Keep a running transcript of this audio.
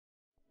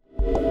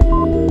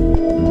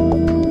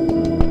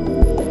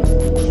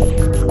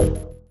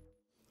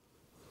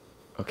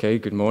Okay,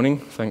 good morning.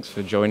 Thanks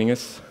for joining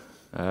us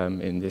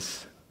in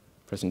this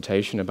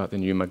presentation about the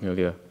new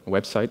Magnolia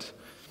website,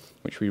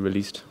 which we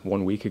released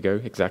 1 week ago,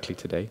 exactly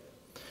today.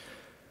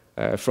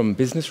 From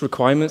business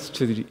requirements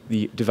to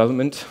the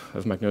development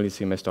of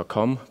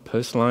magnoliacms.com,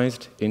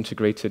 personalized,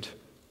 integrated,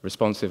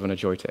 responsive, and a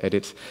joy to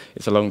edit.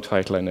 It's a long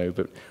title, I know,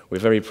 but we're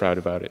very proud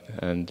about it,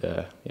 and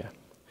yeah,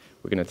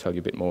 we're going to tell you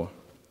a bit more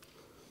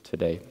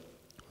today.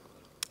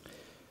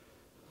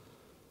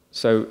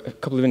 So, a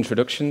couple of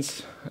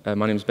introductions.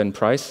 My name is Ben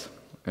Price.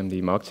 I'm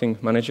the marketing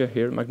manager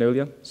here at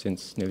Magnolia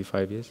since nearly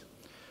 5 years.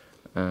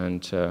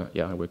 And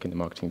yeah, I work in the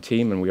marketing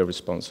team, and we are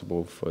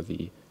responsible for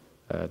the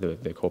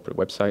corporate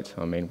website,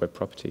 our main web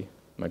property,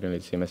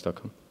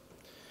 magnoliacms.com.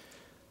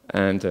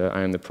 And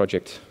I am the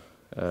project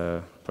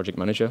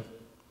manager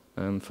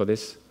for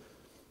this,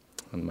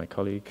 and my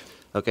colleague.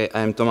 Okay,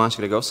 I'm Tomas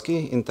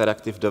Gregovsky,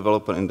 interactive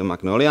developer in the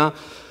Magnolia.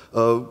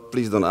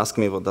 Please don't ask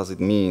me what does it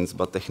mean,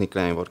 but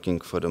technically I'm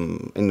working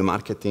in the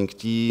marketing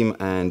team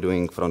and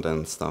doing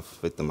front-end stuff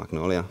with the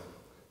Magnolia.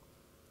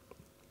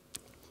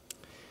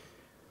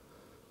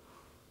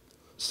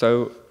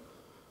 So,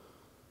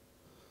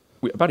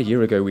 about a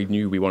year ago, we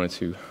knew we wanted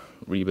to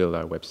rebuild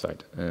our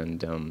website,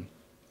 and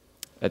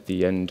at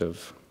the end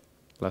of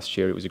last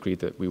year, it was agreed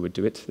that we would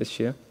do it this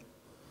year.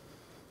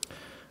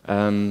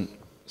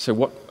 So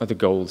what are the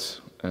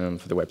goals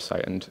for the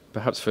website? And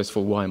perhaps, first of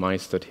all, why am I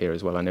stood here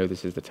as well? I know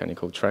this is the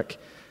technical track.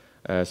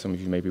 Some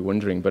of you may be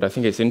wondering, but I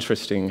think it's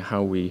interesting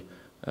how we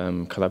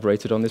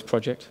collaborated on this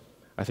project.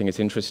 I think it's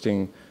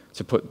interesting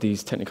to put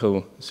these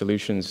technical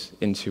solutions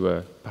into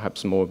a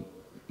perhaps more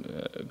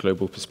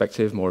global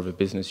perspective, more of a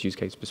business use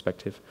case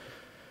perspective.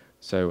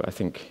 So I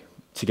think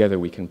together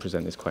we can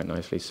present this quite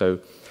nicely. So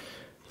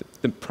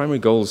the primary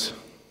goals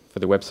for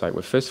the website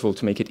were, first of all,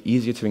 to make it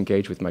easier to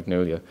engage with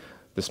Magnolia.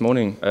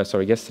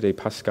 Yesterday,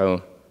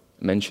 Pascal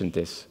mentioned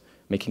this,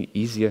 making it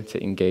easier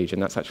to engage,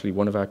 and that's actually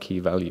one of our key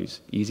values,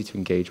 easy to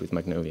engage with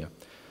Magnolia.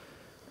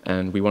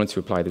 And we wanted to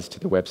apply this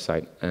to the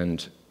website,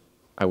 and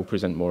I will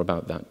present more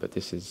about that, but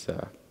this is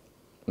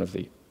one of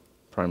the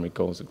primary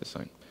goals of the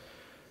site.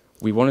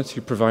 We wanted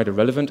to provide a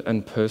relevant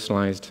and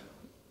personalized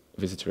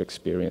visitor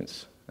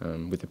experience.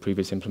 With the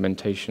previous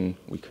implementation,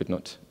 we did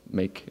not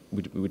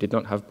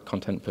have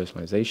content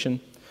personalization,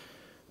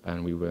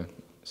 and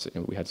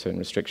we had certain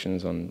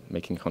restrictions on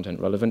making content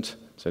relevant,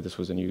 so this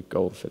was a new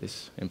goal for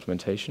this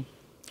implementation.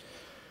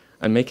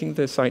 And making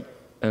the site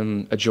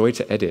a joy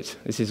to edit.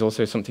 This is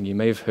also something you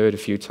may have heard a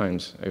few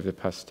times over the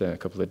past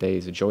couple of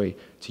days, a joy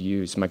to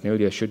use.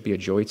 Magnolia should be a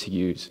joy to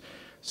use.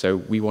 So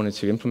we wanted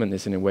to implement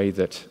this in a way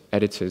that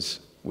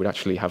editors would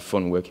actually have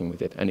fun working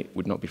with it, and it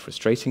would not be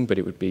frustrating, but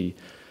it would be,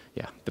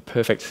 yeah, the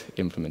perfect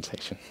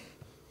implementation.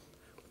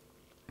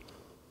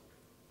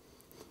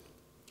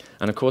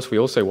 And of course, we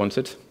also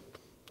wanted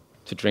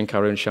to drink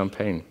our own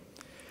champagne.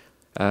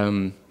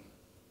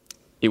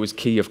 It was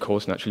key, of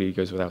course, naturally it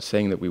goes without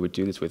saying that we would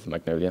do this with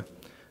Magnolia.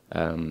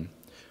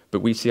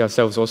 But we see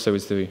ourselves also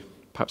as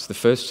perhaps the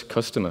first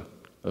customer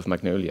of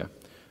Magnolia.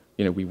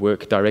 You know, we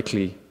work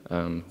directly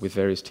with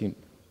various teams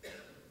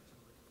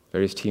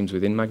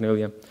within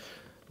Magnolia.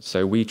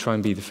 So we try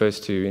and be the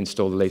first to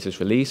install the latest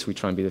release, we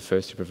try and be the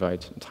first to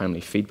provide timely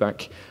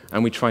feedback,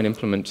 and we try and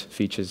implement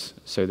features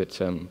so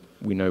that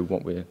we know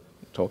what we're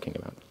talking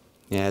about.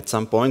 Yeah, at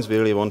some points we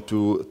really want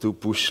to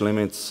push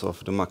limits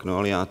of the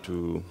Magnolia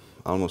to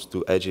almost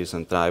to edges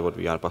and try what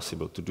we are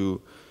possible to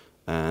do.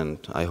 And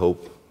I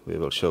hope we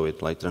will show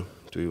it later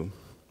to you,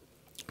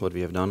 what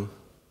we have done.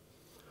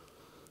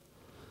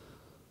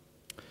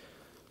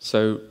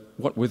 So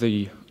what were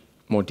the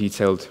more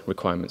detailed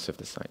requirements of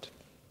the site?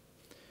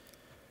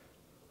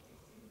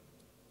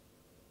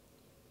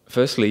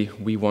 Firstly,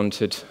 we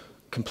wanted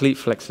complete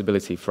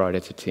flexibility for our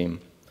editor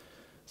team.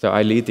 So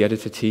I lead the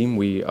editor team.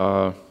 We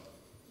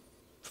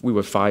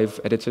were 5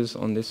 editors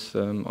on this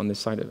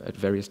site at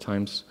various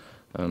times.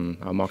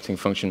 Our marketing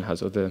function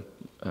has other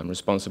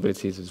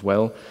responsibilities as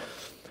well.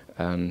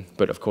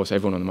 But of course,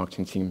 everyone on the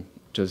marketing team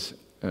does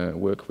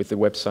work with the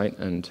website,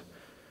 and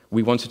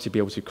we wanted to be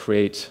able to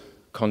create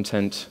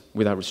content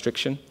without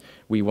restriction.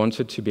 We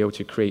wanted to be able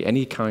to create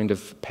any kind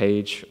of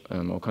page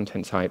or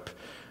content type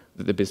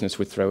that the business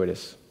would throw at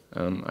us.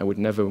 I would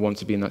never want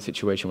to be in that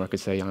situation where I could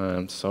say,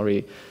 I'm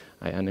sorry,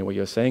 I know what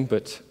you're saying,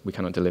 but we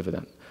cannot deliver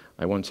that.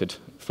 I wanted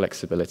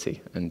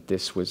flexibility, and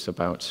this was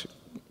about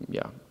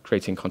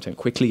creating content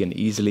quickly and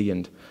easily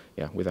and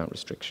without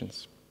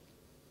restrictions.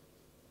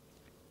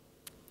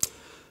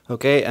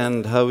 Okay,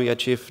 and how we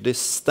achieve this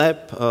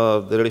step,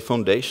 the really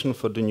foundation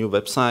for the new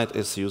website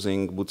is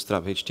using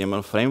Bootstrap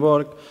HTML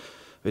framework,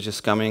 which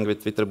is coming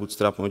with Twitter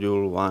Bootstrap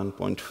module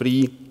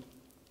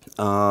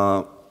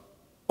 1.3.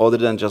 Other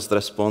than just the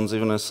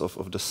responsiveness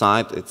of the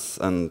site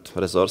and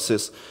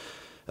resources,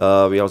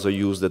 we also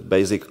use the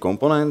basic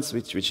components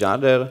which are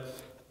there.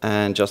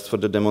 And just for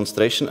the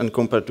demonstration and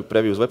compared to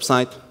previous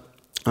website,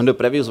 on the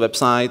previous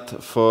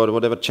website, for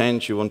whatever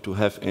change you want to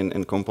have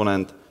in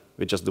component,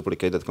 we just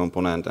duplicate that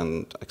component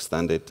and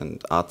extend it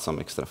and add some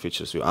extra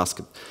features you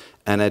asked.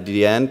 And at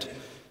the end,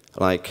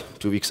 like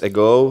 2 weeks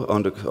ago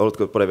on the old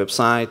corporate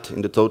website.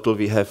 In the total,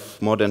 we have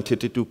more than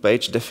 32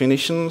 page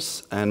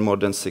definitions and more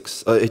than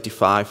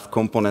 85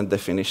 component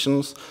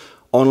definitions,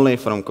 only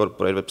from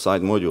corporate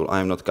website module.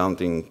 I'm not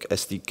counting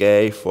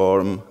SDK,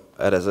 form,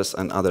 RSS,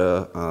 and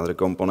other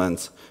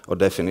components or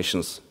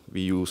definitions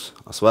we use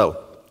as well.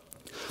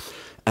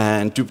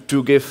 And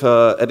to give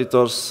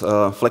editors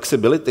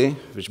flexibility,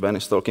 which Ben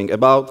is talking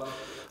about,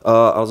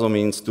 also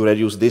means to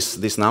reduce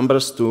these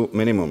numbers to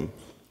minimum.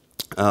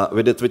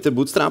 With the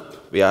Bootstrap,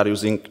 we are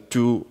using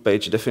 2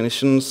 page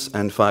definitions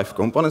and 5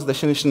 components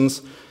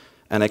definitions,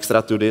 and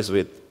extra to this,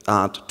 we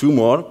add 2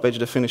 more page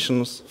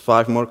definitions,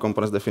 5 more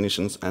components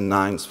definitions, and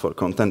 9 for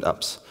content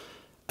apps.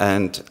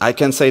 And I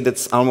can say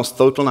that's almost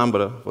total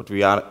number what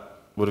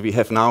we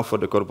have now for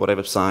the corporate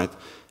website,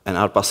 and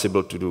are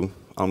possible to do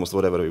almost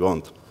whatever we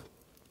want.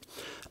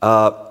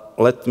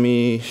 Let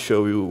me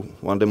show you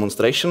one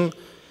demonstration.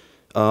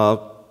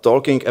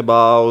 Talking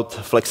about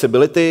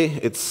flexibility,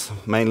 it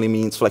mainly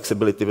means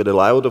flexibility with the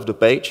layout of the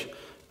page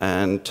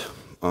and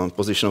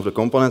position of the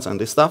components and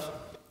this stuff.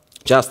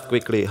 Just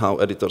quickly how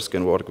editors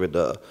can work with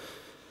the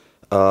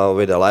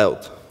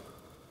layout.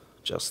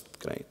 Just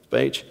create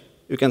page.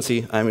 You can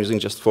see I'm using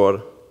just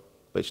 4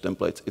 page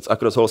templates. It's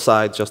across whole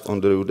site, just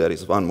on the root there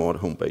is one more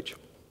home page.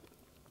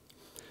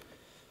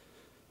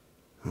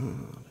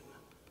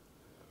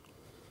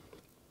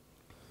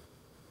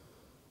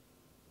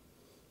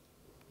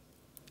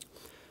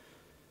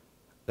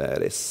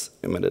 There is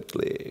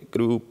immediately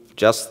group.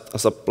 Just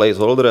as a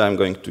placeholder, I'm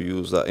going to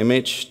use an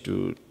image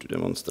to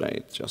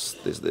demonstrate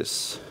just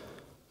this.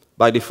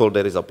 By default,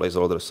 there is a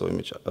placeholder, so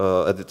image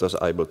editors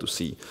are able to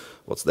see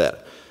what's there.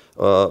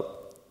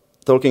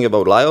 Talking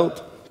about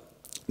layout,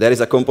 there is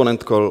a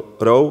component called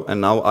row,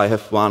 and now I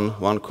have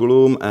one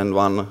column and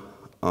one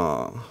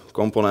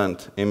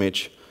component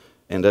image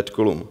in that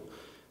column.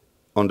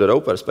 On the row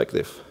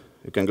perspective,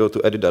 you can go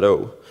to edit a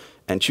row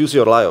and choose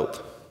your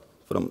layout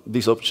from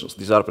these options.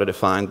 These are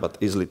predefined, but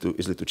easily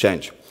to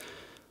change.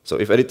 So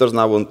if editors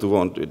now want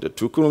the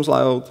 2 columns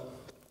layout,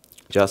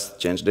 just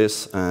change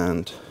this,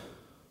 and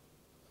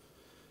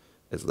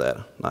it's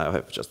there. Now I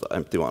have just an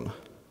empty one.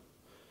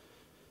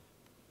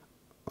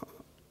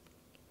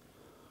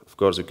 Of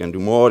course, you can do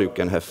more. You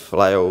can have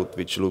layout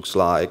which looks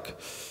like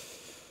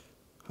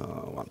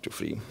 1, 2,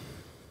 3.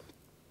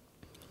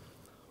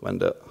 When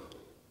the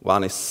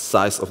one is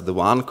size of the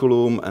 1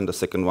 column, and the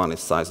second one is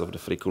size of the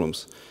 3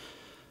 columns.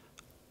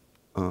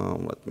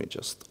 Let me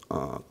just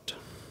add,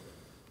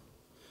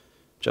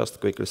 just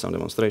quickly some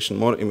demonstration,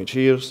 more image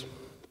here.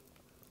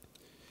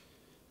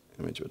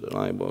 Image with the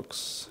line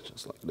box,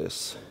 just like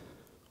this.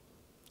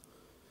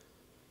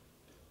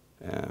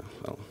 Yeah,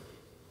 well.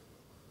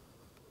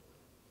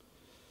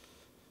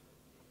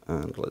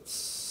 And let's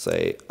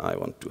say I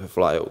want to have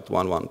layout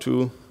 1, 1,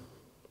 2.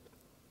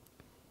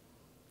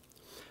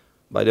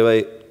 By the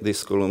way,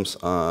 these columns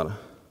are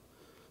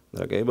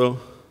draggable.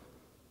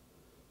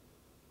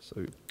 So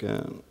you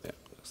can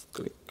just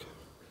click,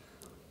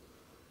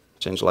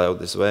 change layout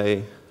this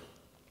way.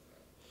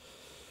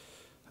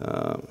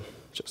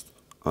 Just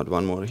add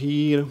one more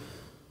here.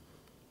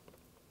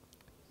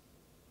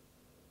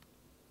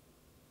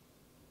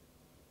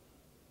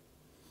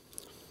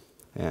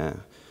 Yeah.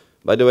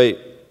 By the way,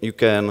 you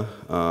can,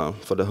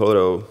 for the whole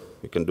row,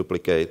 you can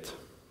duplicate.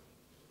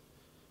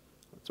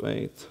 Let's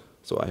wait.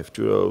 So I have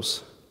 2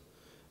 rows.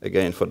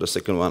 Again, for the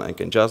second one, I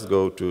can just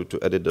go to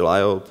edit the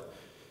layout,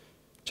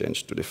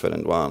 change to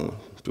different one,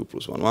 2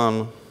 + 1,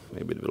 1.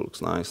 Maybe it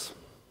looks nice.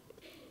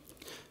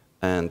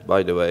 And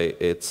by the way,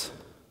 it's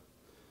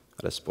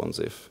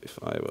responsive, if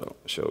I will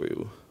show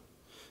you.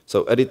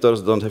 So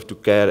editors don't have to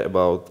care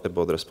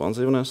about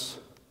responsiveness.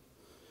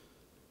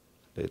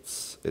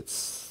 It's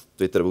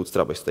Twitter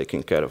Bootstrap is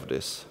taking care of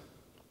this.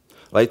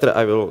 Later,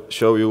 I will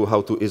show you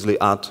how to easily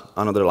add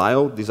another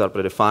layout. These are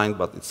predefined,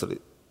 but it's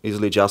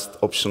easily just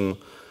option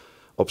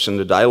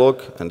the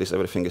dialog, and this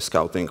everything is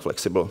scouting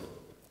flexible.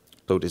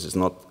 So this is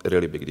not a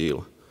really big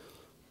deal.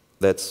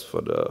 That's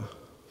for the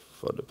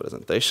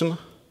presentation of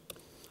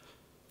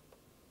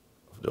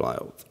the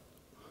layout.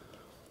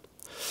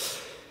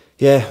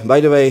 Yeah, by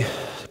the way,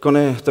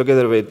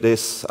 together with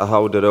this,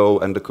 how the row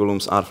and the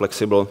columns are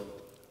flexible,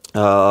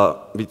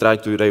 we try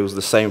to reuse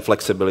the same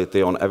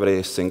flexibility on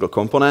every single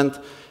component.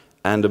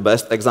 And the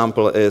best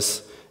example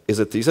is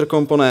a teaser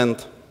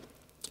component.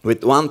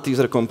 With one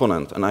teaser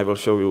component, and I will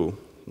show you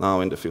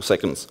now in a few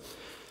seconds,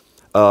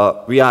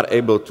 we are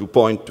able to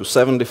point to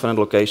 7 different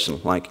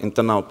locations, like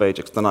internal page,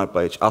 external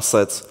page,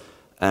 assets,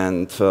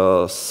 and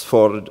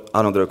for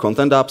another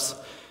content apps.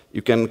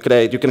 You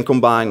can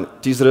combine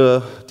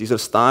teaser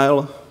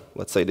style,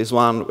 let's say this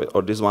one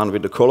or this one,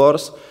 with the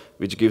colors,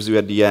 which gives you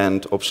at the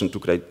end option to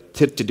create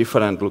 30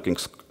 different looking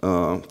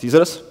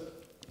teasers.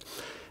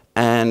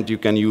 And you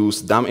can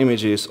use DOM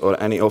images or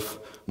any of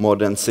more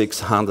than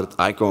 600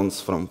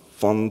 icons from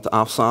Font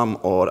Awesome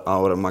or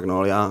our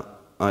Magnolia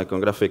icon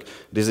graphic.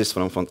 This is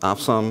from Font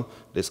Awesome.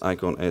 This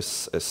icon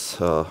is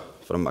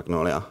from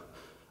Magnolia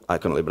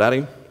icon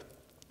library.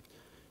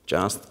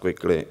 Just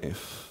quickly,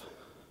 if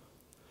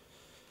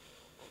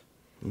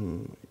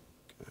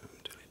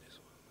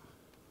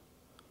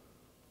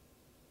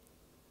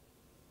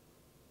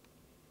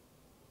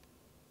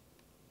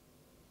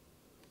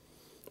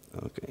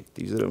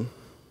teaser.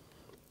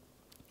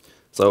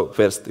 So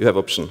first, you have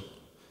option.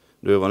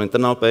 Do you want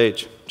internal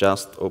page?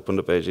 Just open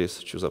the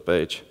pages, choose a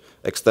page.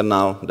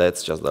 External,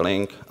 that's just the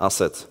link.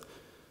 Assets,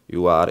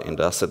 you are in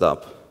the asset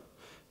app.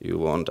 You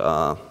want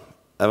an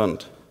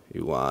event,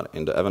 you are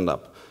in the event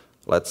app.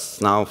 Let's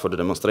now, for the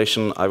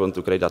demonstration, I want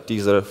to create a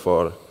teaser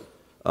for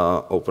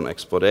Open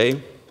Expo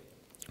Day.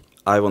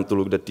 I want to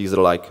look the teaser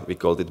like we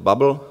called it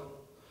bubble.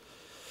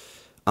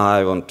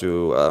 I want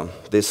to,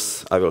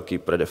 this I will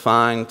keep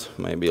predefined,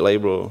 maybe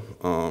label.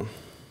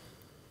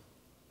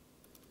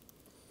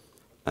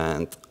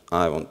 And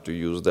I want to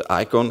use the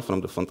icon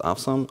from the font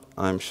Awesome.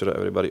 I'm sure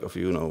everybody of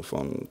you know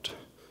font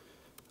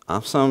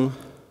Awesome.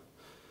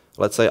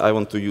 Let's say I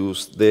want to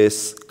use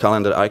this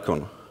calendar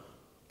icon.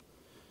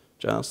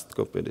 Just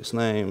copy this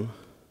name,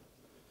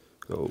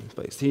 go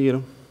paste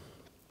here.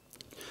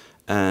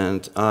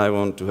 And I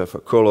want to have a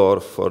color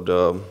for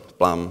the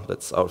plum.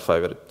 That's our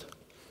favorite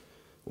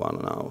one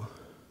now.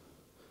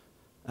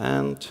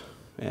 And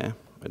yeah,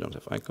 I don't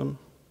have icon.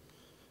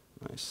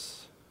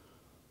 Nice.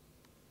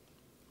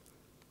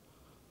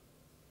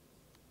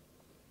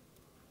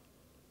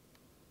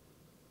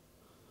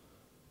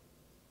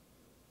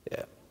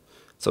 Yeah.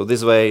 So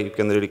this way you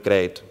can really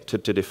create two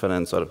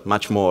different or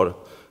much more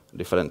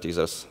different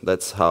teasers.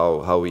 That's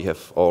how we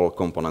have all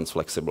components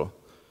flexible.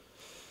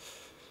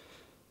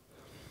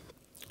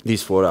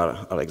 These four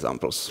are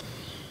examples.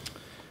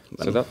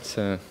 So that's,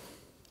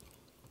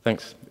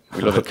 thanks.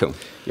 We love it.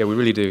 Yeah, we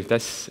really do.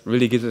 That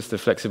really gives us the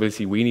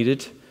flexibility we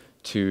needed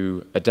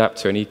to adapt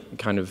to any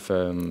kind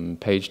of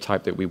page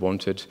type that we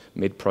wanted,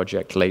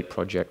 mid-project, late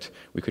project.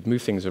 We could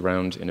move things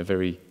around in a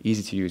very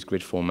easy-to-use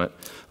grid format.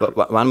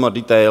 But one more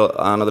detail,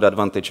 another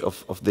advantage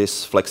of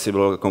these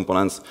flexible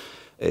components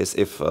is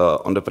if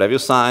on the preview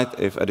side,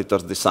 if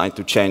editors decide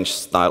to change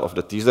style of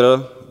the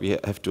teaser, we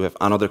have to have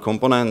another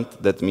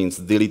component. That means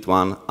delete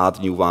one, add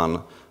new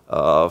one,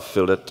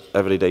 fill that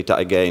every data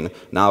again.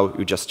 Now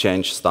you just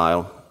change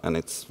style and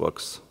it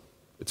works.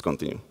 It's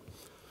continue.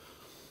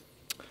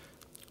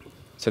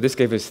 So this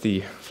gave us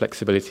the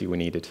flexibility we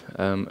needed.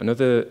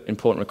 Another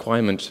important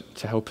requirement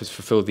to help us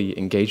fulfill the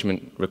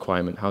engagement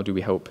requirement, how do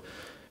we help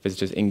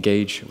visitors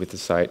engage with the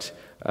site?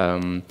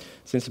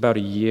 Since about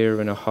 1.5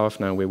 years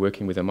now, we're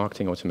working with a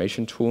marketing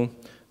automation tool.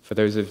 For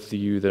those of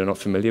you that are not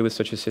familiar with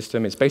such a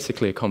system, it's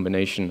basically a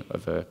combination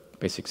of a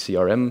basic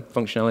CRM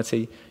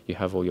functionality. You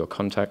have all your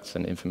contacts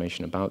and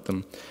information about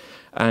them,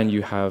 and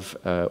you have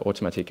a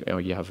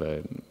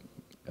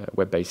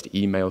web-based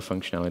email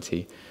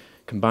functionality.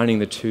 Combining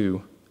the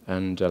two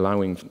and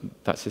allowing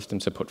that system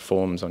to put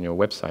forms on your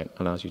website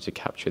allows you to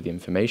capture the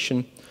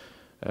information,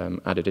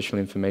 add additional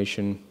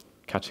information,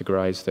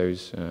 categorize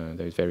those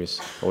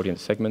various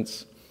audience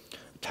segments,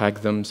 tag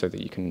them so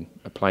that you can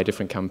apply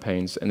different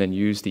campaigns, and then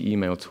use the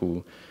email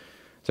tool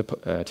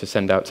to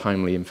send out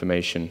timely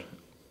information,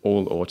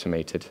 all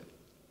automated.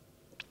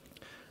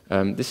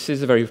 This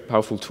is a very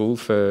powerful tool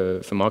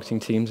for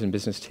marketing teams and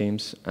business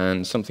teams,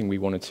 and something we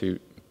wanted to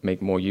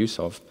make more use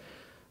of.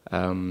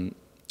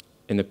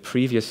 In the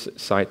previous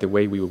site, the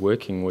way we were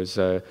working was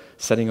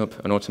setting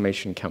up an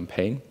automation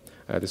campaign.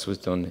 This was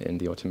done in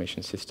the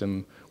automation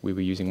system. We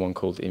were using one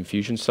called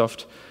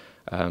Infusionsoft,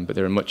 but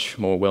there are much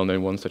more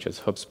well-known ones such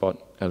as HubSpot,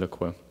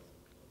 Eloqua.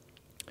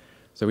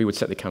 So we would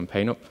set the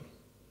campaign up.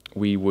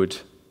 We would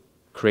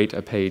create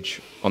a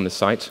page on the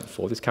site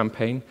for this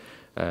campaign,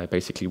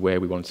 basically where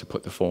we wanted to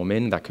put the form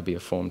in. That could be a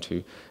form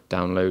to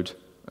download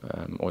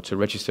or to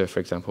register, for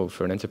example,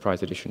 for an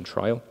Enterprise Edition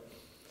trial.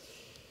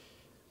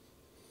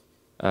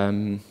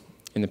 In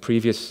the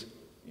previous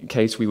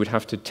case, we would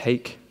have to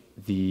take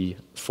the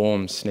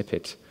form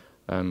snippet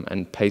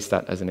and paste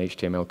that as an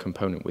HTML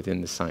component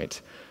within the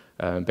site.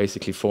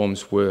 Basically,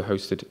 forms were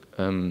hosted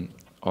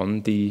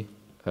on the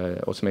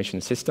automation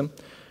system,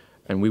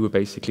 and we were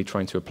basically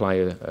trying to apply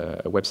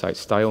a website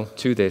style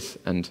to this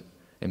and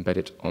embed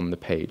it on the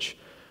page.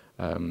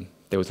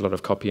 There was a lot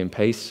of copy and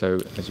paste, so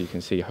as you can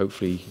see,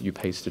 hopefully you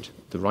pasted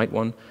the right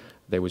one.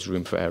 There was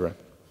room for error.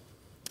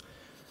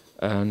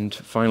 And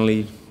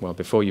finally, well,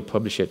 before you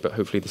publish it, but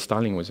hopefully the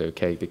styling was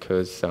okay,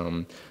 because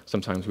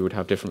sometimes we would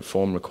have different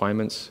form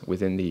requirements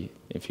within the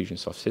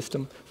Infusionsoft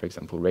system, for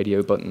example,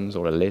 radio buttons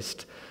or a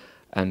list.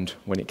 And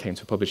when it came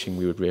to publishing,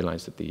 we would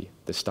realize that the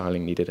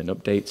styling needed an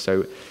update.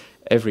 So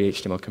every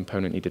HTML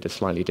component needed a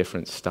slightly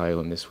different style,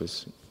 and this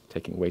was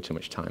taking way too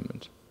much time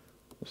and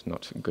was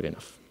not good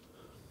enough.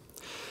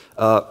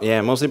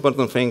 Yeah, most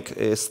important thing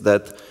is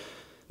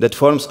that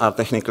forms are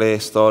technically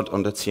stored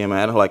on the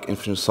CMR, like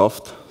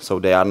Infusionsoft, so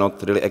they are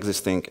not really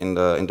existing in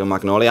the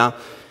Magnolia,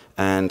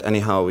 and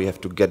anyhow we have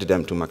to get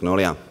them to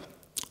Magnolia.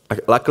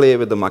 Luckily,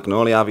 with the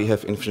Magnolia, we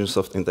have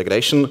Infusionsoft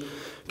integration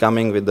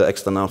coming with the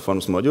external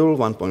forms module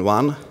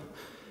 1.1,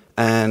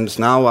 and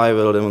now I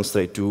will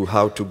demonstrate to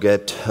how to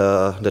get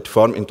that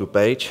form into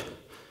page.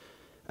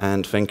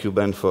 And thank you,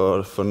 Ben,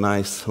 for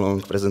nice long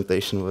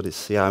presentation for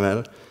this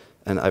CMR,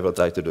 and I will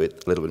try to do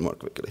it a little bit more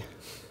quickly.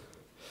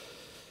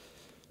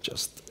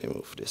 Just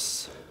remove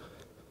this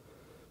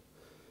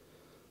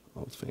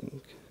old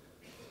thing.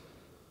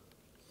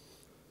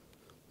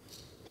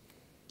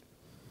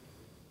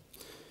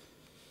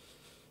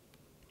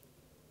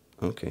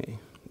 Okay.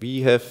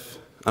 We have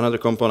another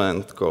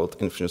component called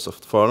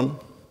Infusionsoft form.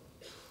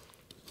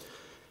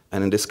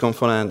 And in this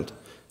component,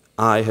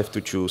 I have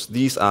to choose,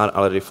 these are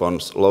already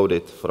forms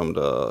loaded from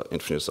the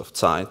Infusionsoft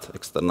site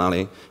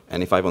externally.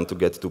 And if I want to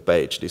get to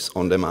page this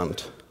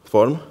on-demand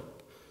form,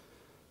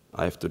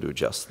 I have to do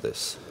just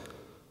this.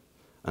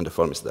 And the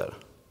form is there.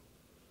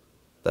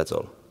 That's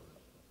all.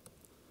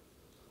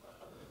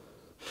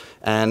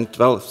 And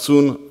well,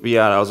 soon we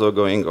are also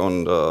going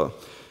on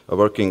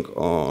working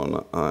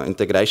on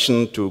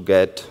integration to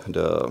get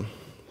the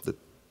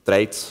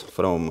traits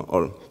from,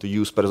 or to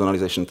use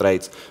personalization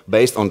traits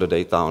based on the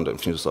data on the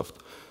Infusionsoft.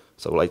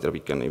 So later we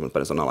can even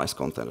personalize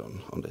content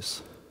on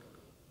this.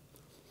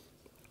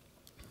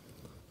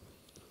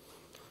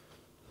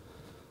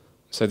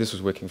 So this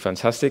was working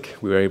fantastic.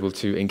 We were able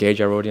to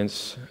engage our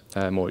audience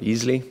more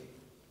easily.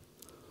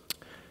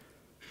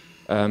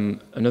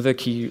 Another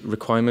key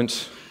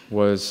requirement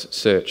was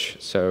search.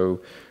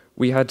 So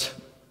we had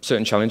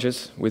certain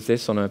challenges with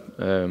this on a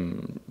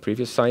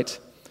previous site,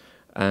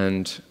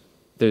 and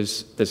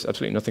there's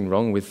absolutely nothing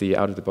wrong with the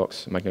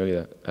out-of-the-box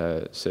Magnolia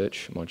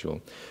search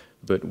module.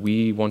 But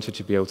we wanted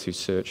to be able to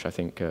search, I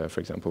think, for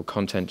example,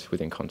 content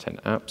within content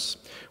apps.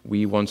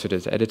 We wanted,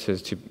 as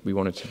editors, we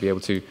wanted to be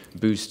able to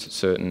boost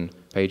certain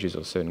pages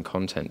or certain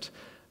content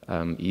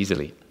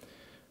easily.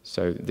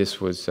 So this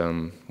was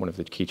one of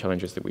the key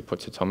challenges that we put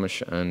to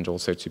Tomas, and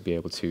also to be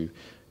able to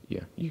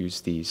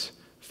use these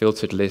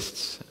filtered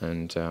lists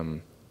and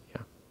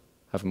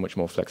have a much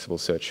more flexible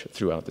search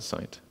throughout the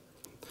site.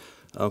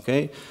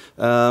 Okay.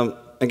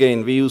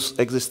 Again, we use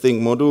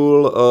existing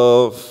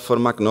module for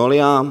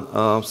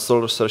Magnolia,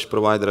 solver search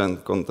provider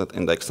and content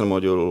indexer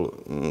module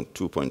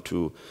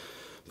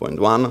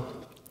 2.2.1,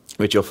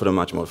 which offer a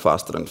much more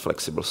faster and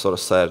flexible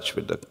source search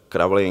with the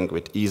crawling,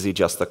 with easy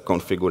just a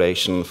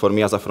configuration. For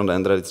me as a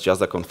front-ender, it's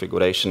just a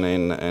configuration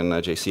in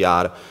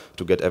JCR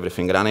to get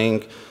everything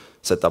running,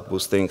 set up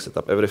boosting, set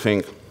up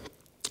everything.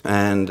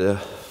 And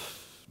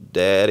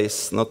there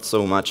is not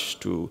so much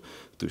to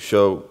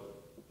show,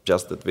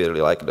 just that we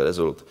really like the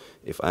result.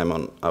 If I'm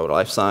on our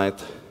live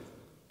site,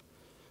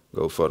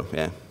 go for,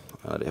 I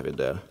already have it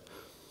there.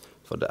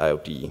 For the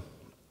IoT,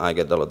 I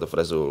get a lot of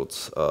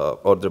results.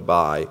 Order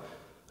by,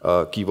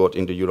 keyword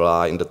in the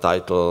URI, in the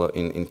title,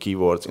 in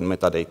keywords, in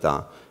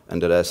metadata,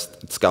 and the rest,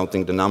 it's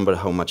counting the number,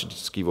 how much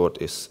this keyword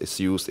is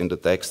used in the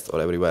text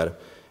or everywhere,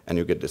 and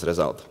you get this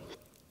result.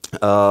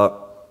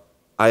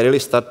 I really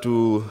start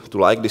to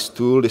like this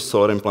tool, this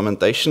Solver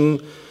implementation,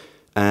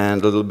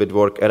 and a little bit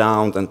work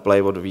around and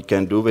play what we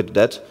can do with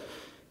that.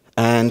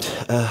 And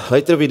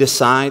later we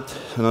decide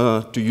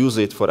to use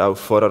it for our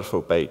footer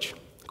for page.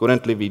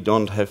 Currently we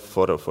don't have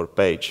footer for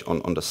page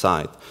on the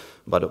site,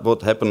 but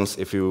what happens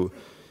if you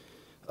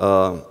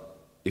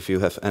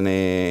have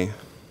any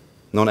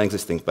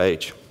non-existing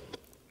page?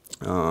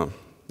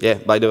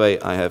 By the way,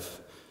 I have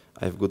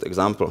good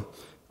example.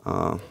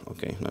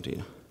 Okay, not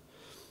here.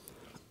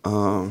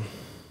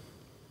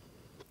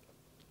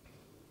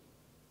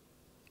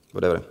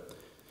 Whatever.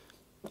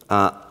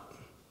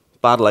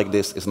 Part like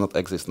this is not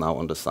exist now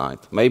on the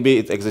site. Maybe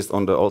it exists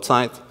on the old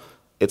site.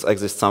 It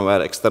exists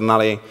somewhere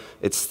externally.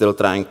 It's still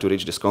trying to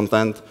reach this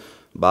content,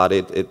 but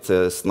it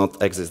does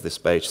not exist this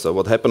page. So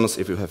what happens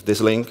if you have this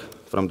link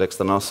from the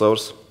external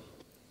source?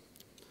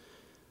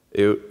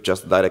 You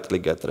just directly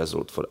get the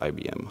result for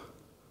IBM.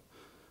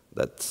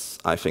 That's,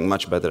 I think,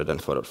 much better than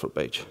footer for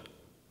page.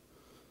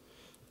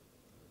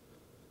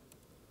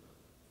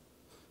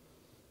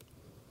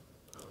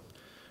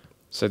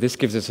 So this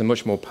gives us a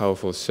much more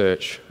powerful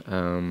search.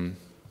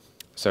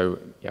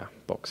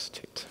 Box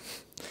ticked.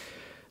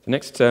 The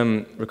next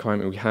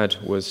requirement we had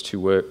was to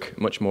work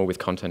much more with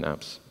content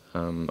apps.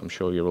 I'm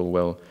sure you're all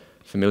well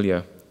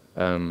familiar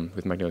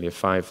with Magnolia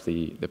 5,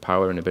 the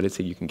power and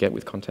ability you can get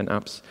with content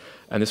apps.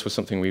 And this was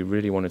something we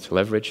really wanted to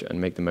leverage and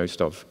make the most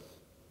of.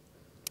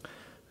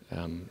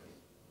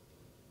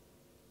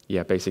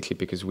 Basically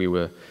because we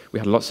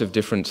had lots of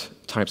different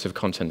types of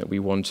content that we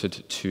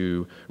wanted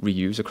to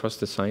reuse across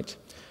the site.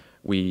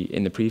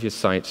 In the previous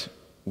site,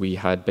 we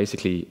had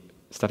basically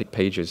static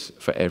pages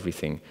for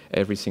everything,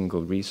 every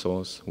single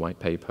resource, white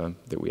paper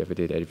that we ever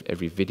did,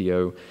 every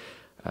video.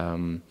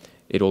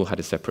 It all had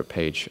a separate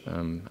page.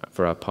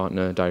 For our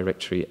partner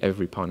directory,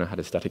 every partner had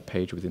a static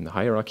page within the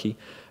hierarchy,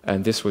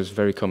 and this was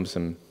very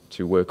cumbersome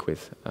to work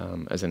with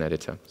as an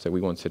editor. So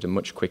we wanted a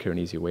much quicker and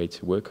easier way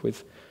to work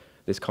with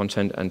this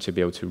content and to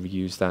be able to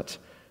reuse that,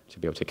 to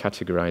be able to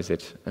categorize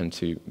it, and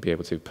to be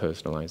able to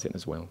personalize it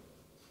as well.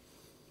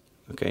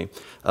 Okay,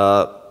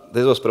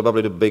 this was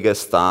probably the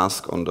biggest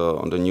task on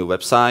the new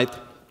website.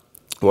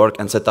 Work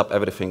and set up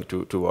everything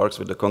to work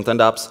with the content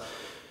apps.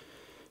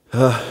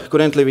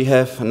 Currently, we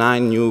have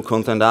 9 new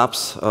content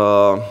apps.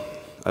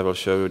 I will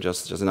show you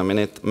just in a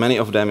minute. Many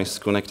of them is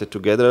connected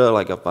together,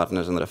 like our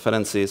partners and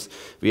references.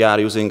 We are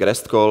using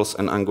REST calls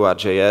and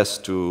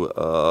AngularJS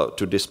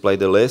to display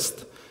the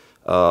list.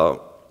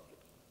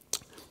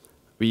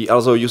 We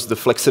also use the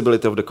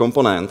flexibility of the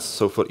components.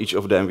 So for each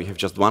of them, we have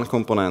just one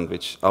component,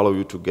 which allow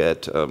you to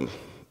get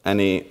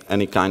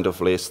any kind of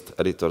list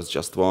editors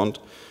just want.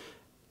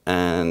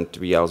 And and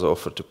we also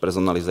offer the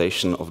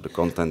personalization of the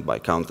content by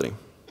country.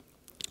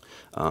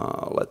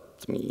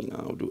 Let me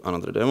now do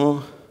another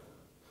demo.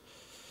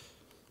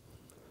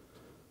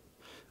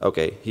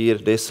 Okay, here,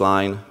 this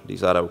line,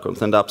 these are our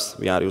content apps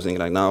we are using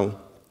right now.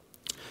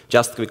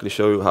 Just quickly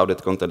show you how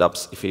that content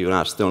apps, if you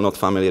are still not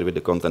familiar with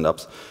the content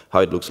apps,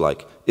 how it looks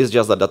like. It's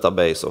just a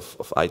database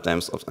of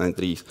items, of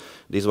entries.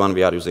 This one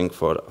we are using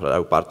for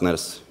our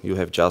partners. You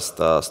have just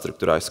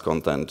structurized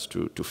content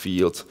to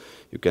fields.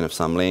 You can have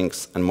some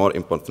links, and more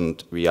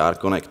important, we are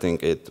connecting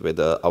it with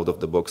the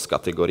out-of-the-box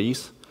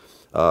categories,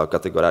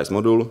 categorized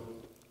module,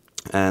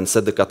 and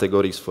set the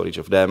categories for each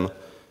of them,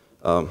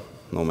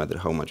 no matter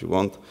how much you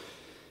want.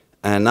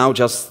 And now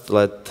just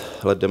let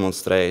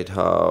demonstrate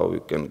how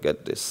you can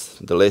get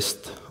the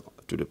list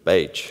to the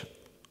page.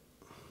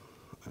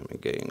 I'm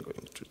again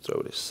going to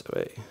throw this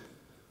away.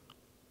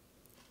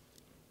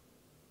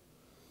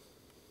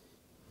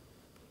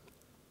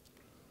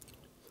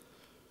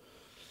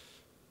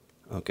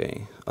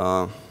 Okay,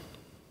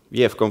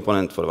 we have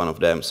component for one of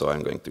them, so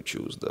I'm going to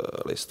choose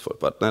the list for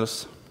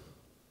partners.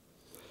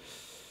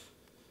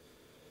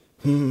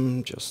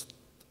 Just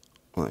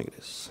like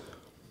this.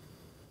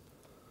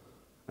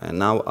 And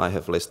now I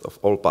have a list of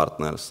all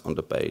partners on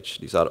the page.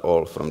 These are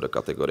all from the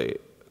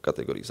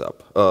categories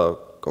app,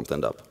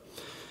 content app.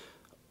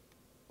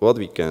 What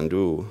we can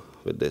do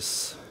with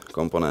this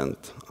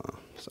component,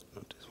 sorry,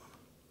 not this one.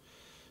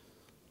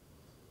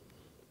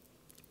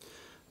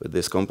 With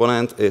this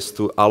component is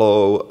to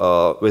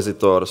allow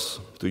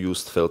visitors to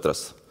use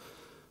filters.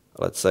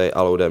 Let's say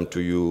allow them to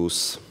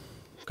use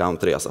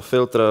country as a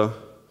filter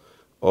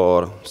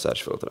or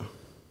search filter.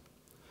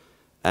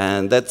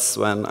 And that's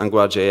when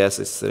AngularJS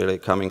is really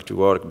coming to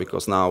work,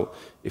 because now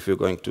if you're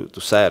going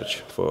to search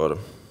for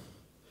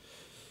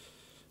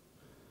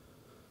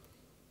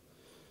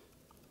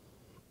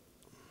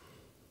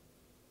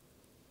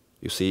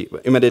you see,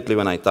 immediately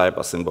when I type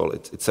a symbol,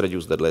 it's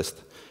reduced that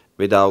list.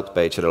 Without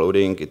page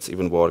reloading, it's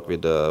even work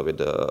with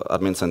the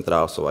admin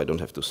central, so I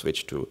don't have to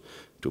switch to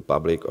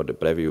public or the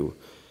preview.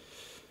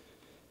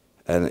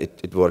 And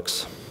it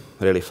works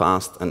really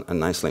fast and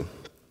nicely.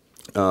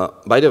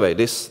 By the way,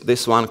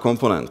 this one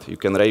component you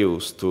can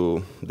reuse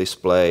to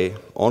display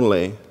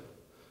only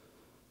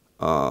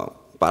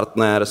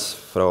partners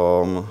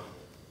from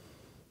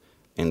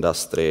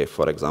industry,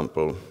 for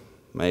example,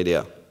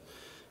 media.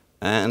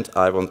 And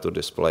I want to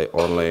display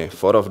only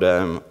 4 of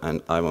them,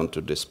 and I want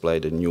to display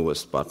the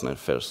newest partner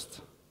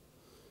first.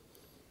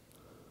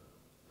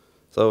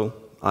 So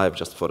I have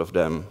just 4 of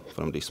them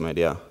from this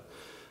media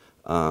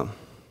by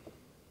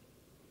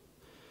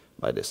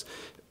this.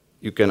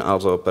 You can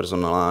also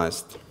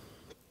personalize,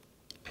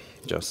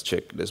 just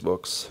check this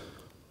box.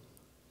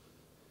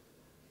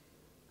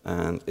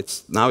 And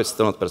now it's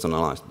still not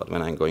personalized, but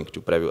when I'm going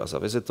to preview as a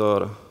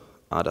visitor,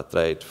 add a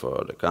trait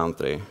for the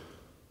country,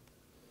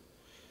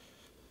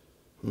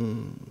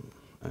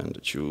 and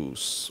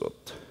choose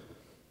what?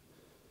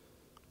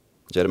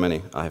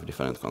 Germany, I have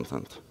different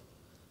content.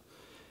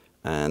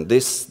 And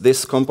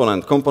this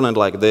component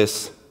like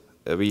this,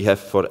 we have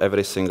for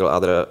every single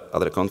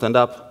other content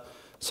app.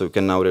 So you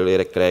can now really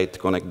recreate,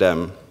 connect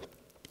them.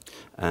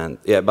 And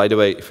yeah, by the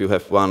way, if you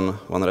have one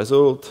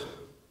result,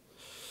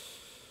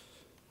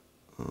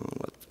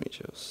 let me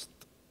just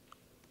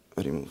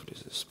remove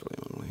this display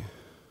only.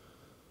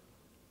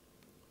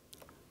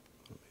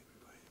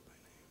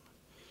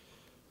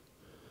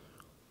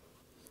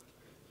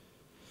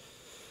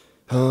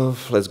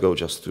 Let's go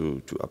just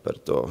to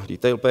Aperto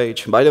detail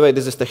page. By the way,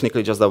 this is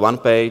technically just a one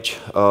page,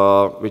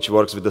 which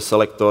works with the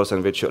selectors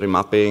and which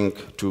remapping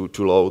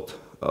to load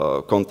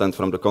content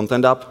from the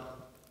content app.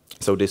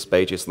 So this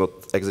page is not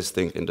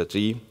existing in the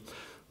tree.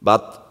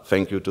 But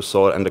thank you to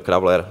Solar and the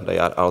Crawler, they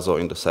are also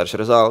in the search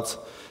results.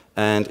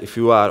 And if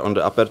you are on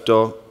the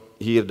Aperto,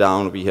 here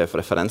down we have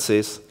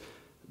references.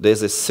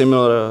 This is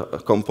similar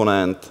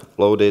component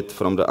loaded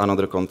from the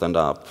another content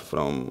app,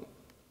 from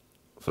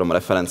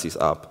references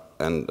app.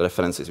 And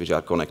references which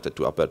are connected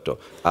to Aperto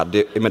are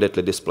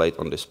immediately displayed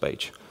on this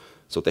page.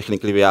 So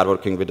technically we are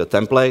working with the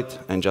template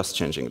and just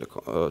changing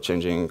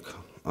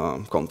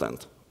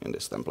content in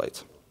this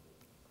template.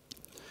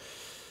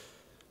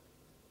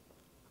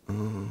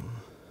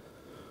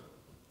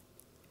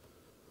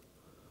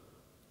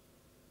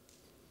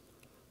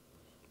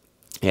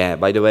 Yeah,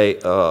 by the way,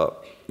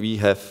 we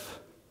have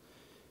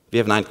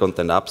 9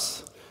 content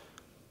apps,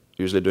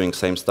 usually doing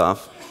same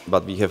stuff,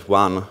 but we have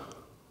one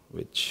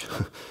which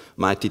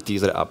mighty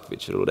teaser app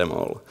which rule them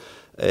all.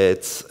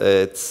 It's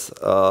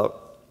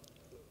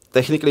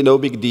technically no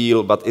big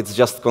deal, but it's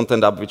just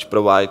content app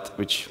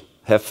which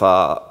have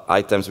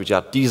items which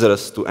are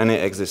teasers to any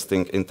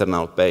existing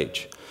internal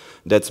page.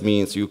 That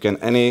means you can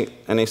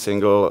any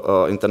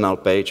single internal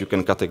page you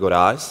can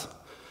categorize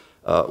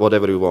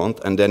whatever you want,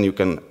 and then you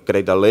can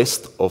create a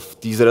list of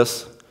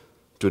teasers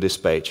to this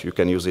page. You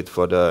can use it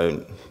for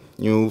the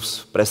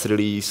news, press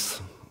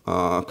release,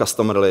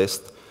 customer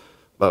list,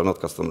 well,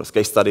 not customers,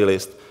 case study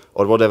list,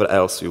 or whatever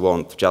else you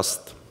want,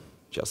 just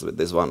with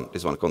this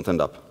one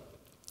content app.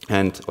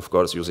 And of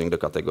course, using the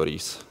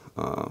categories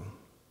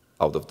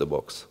out of the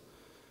box.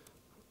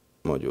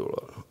 module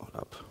or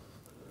app.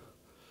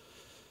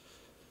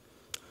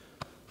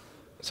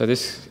 So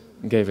this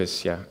gave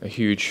us, a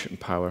huge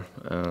power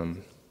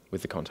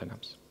with the content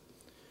apps.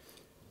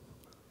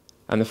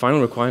 And the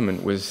final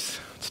requirement was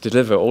to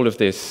deliver all of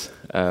this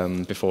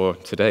before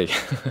today.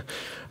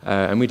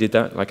 And we did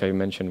that, like I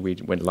mentioned, we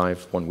went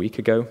live 1 week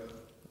ago,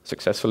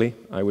 successfully,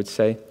 I would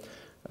say.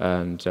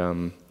 And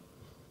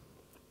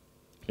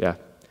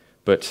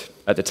but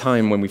at the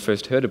time when we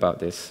first heard about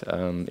this,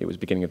 it was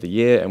beginning of the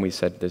year, and we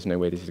said, there's no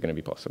way this is going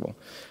to be possible.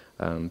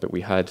 But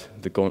we had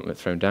the gauntlet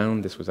thrown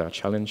down. This was our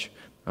challenge.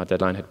 Our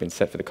deadline had been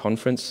set for the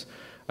conference.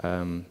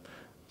 That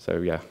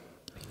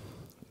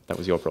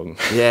was your problem.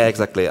 Yeah,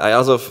 exactly.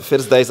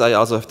 First days, I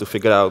also have to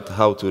figure out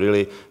how to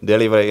really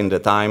deliver in the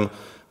time,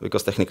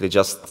 because technically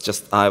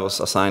just I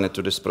was assigned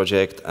to this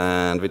project,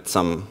 and with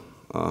some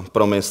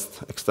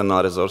promised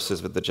external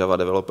resources with the Java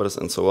developers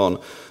and so on.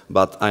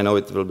 But I know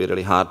it will be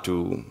really hard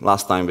to,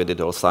 last time we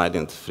did all site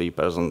in 3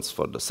 persons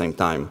for the same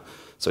time,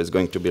 so it's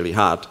going to be really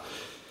hard.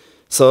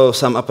 So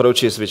some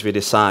approaches which we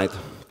decide,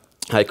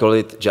 I call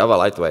it Java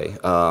Lightway.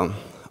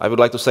 I would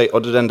like to say,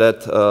 other than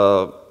that,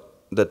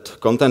 that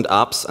content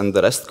apps and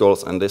the REST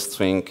calls and this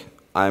thing,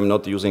 I'm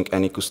not using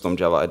any custom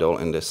Java at all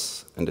in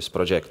this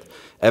project.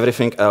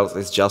 Everything else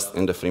is just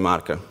in the free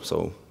marker,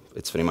 so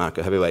it's free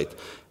marker heavyweight.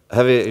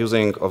 Heavy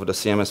using of the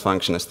CMS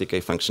function,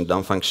 SDK function,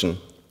 DOM function,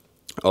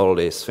 all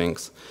these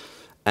things.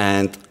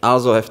 And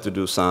also have to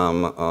do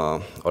some,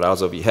 or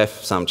also we have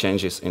some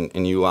changes in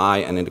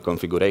UI and in the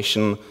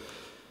configuration.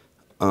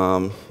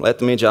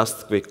 Let me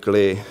just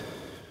quickly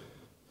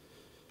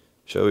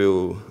show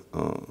you.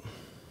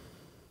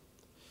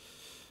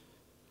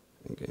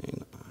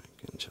 Again, I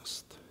can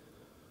just.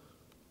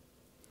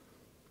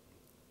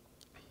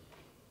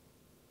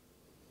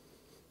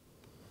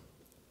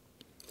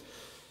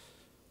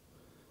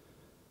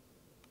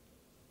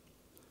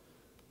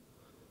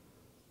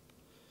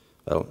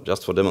 Well,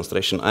 just for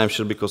demonstration, I'm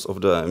sure because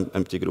of the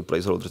empty group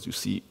placeholders, you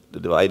see the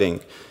dividing.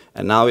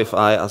 And now if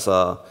I, as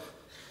a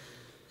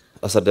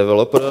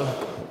developer,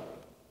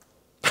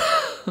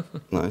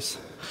 nice,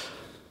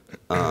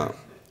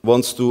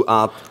 wants to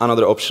add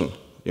another option,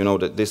 you know,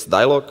 this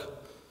dialog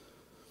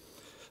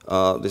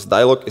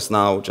is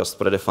now just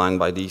predefined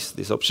by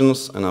these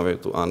options, and I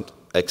have to add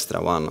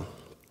extra one.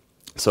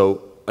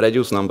 So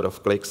reduce number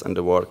of clicks and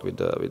the work with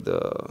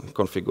the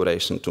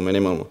configuration to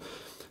minimum.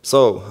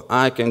 So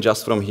I can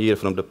just from here,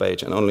 from the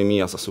page, and only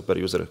me as a super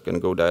user can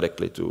go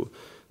directly to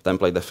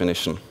template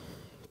definition.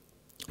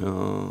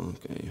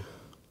 Okay,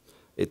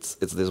 it's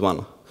this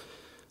one.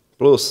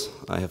 Plus,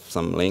 I have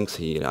some links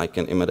here. I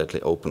can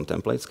immediately open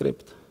template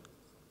script,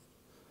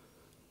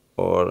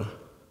 or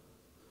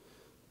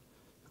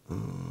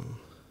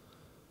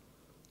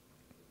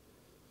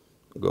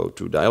go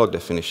to dialog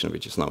definition,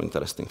 which is now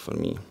interesting for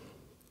me.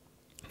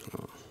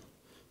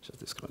 Just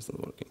this is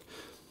not working.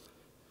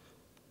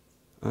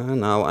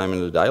 And now I'm in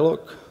the dialog,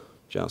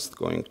 just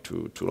going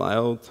to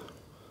layout.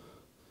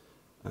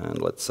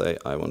 And let's say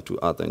I want to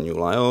add a new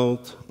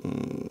layout.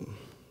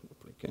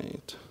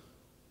 Duplicate.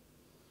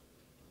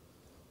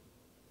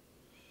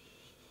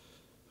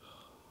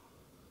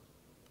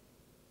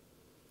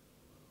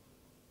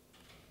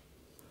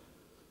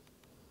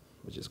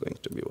 Which is going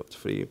to be what,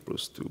 3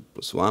 plus 2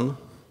 plus 1.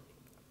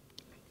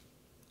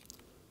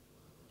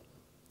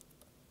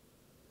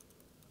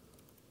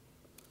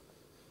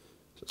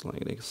 Just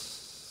like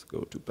this.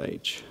 Go to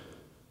page.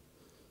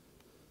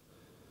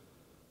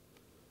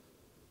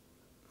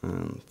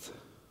 And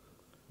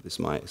this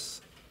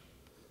mice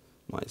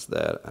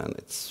there, and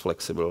it's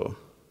flexible.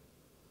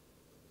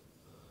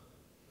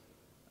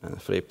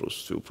 And 3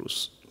 plus 2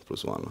 plus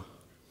 1.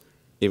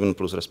 Even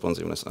plus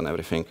responsiveness and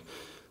everything.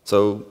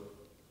 So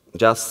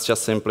just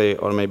simply,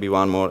 or maybe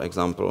one more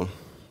example.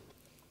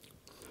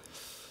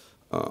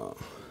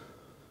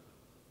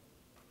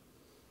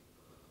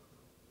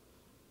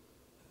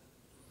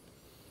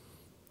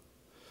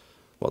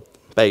 What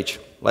page?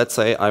 Let's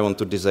say I want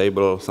to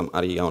disable some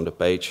area on the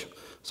page,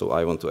 so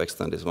I want to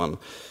extend this one.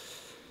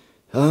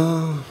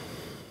 I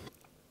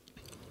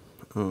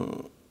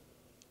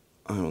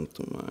want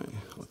to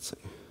let's say,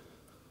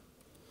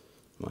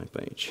 my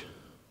page.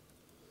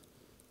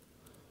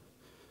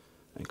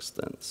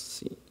 Extend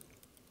C.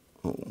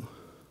 Oh.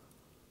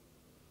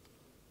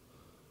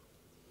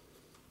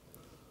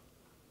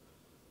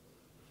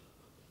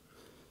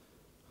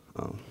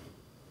 A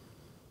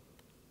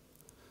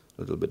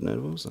little bit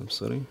nervous, I'm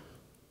sorry.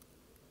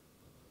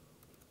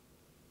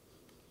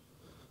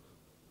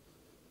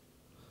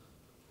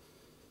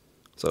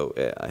 So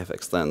yeah, I have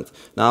extend.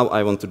 Now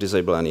I want to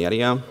disable any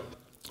area.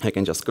 I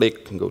can just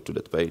click and go to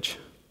that page.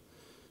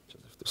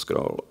 Just have to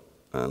scroll,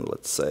 and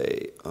let's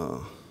say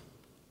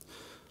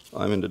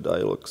I'm in the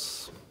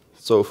dialogues.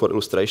 So for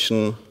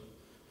illustration,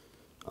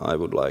 I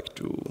would like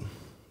to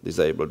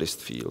disable this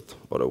field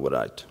or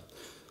overwrite.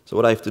 So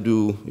what I have to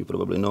do, you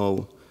probably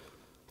know,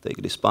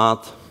 take this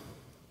path,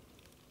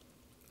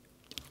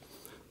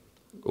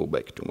 go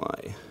back to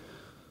my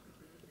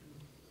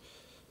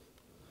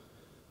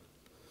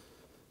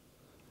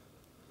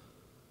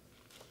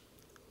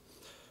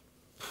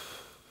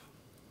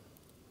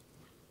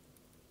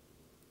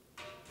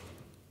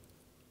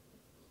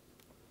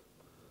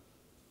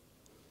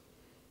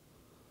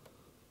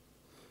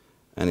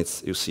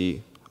and you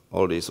see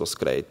all this was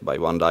created by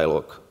one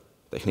dialog,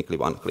 technically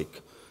one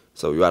click.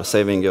 So you are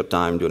saving your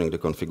time during the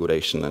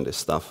configuration and this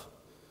stuff.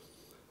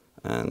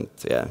 And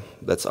yeah,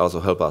 that's also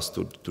helped us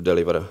to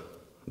deliver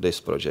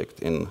this project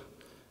in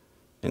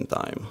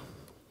time.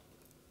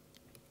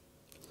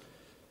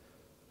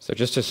 So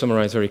just to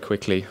summarize very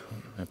quickly,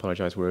 I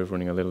apologize, we're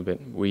overrunning a little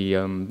bit. We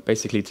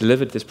basically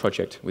delivered this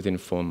project within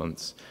 4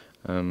 months.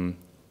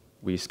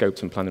 We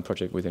scoped and planned the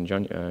project within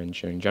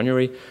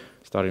January,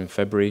 started in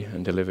February,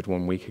 and delivered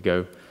 1 week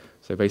ago.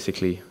 So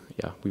basically,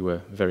 yeah, we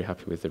were very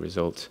happy with the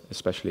result,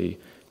 especially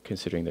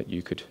considering that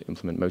you could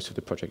implement most of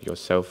the project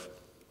yourself.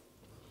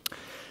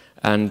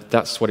 And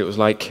that's what it was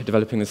like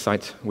developing the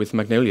site with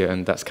Magnolia,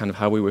 and that's kind of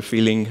how we were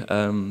feeling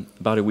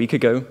about a week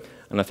ago,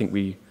 and I think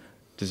we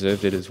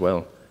deserved it as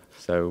well.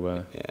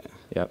 So,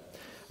 yeah.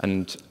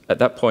 And at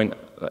that point,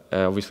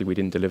 obviously we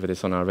didn't deliver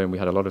this on our own. We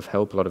had a lot of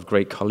help, a lot of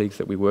great colleagues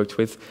that we worked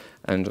with,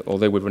 and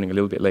although we're running a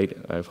little bit late,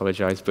 I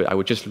apologize, but I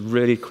would just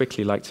really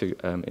quickly like to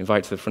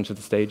invite to the front of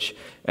the stage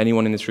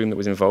anyone in this room that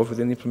was involved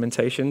within the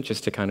implementation,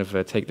 just to kind of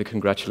take the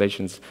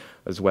congratulations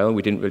as well.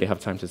 We didn't really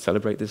have time to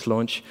celebrate this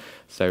launch,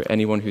 so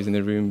anyone who's in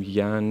the room,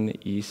 Jan,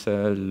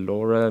 Isa,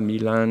 Laura,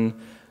 Milan,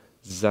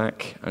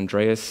 Zach,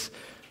 Andreas,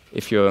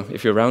 if you're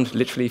around,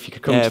 literally, if you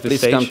could come to the stage.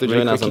 Please come to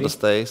join us on quickly. the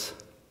stage.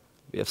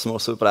 We have a small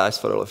surprise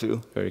for all of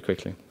you. Very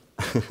quickly.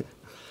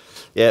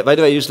 Yeah, by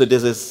the way, usually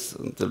this is,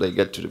 until they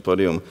get to the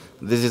podium,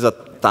 this is a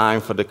time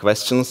for the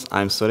questions.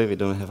 I'm sorry, we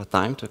don't have a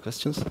time to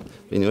questions.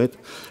 We knew it.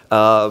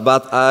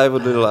 But I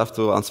would really love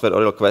to answer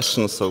all your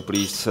questions, so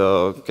please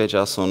catch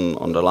us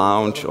on the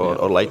lounge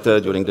or later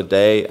during the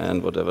day,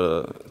 and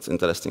whatever it's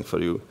interesting for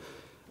you,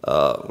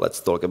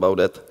 let's talk about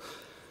that.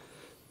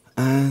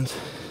 And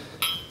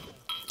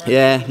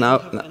yeah,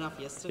 now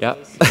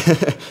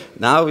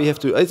now we have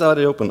to, it's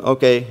already open.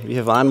 Okay, we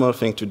have one more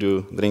thing to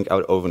do, drink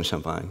our oven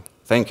champagne.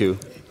 Thank you.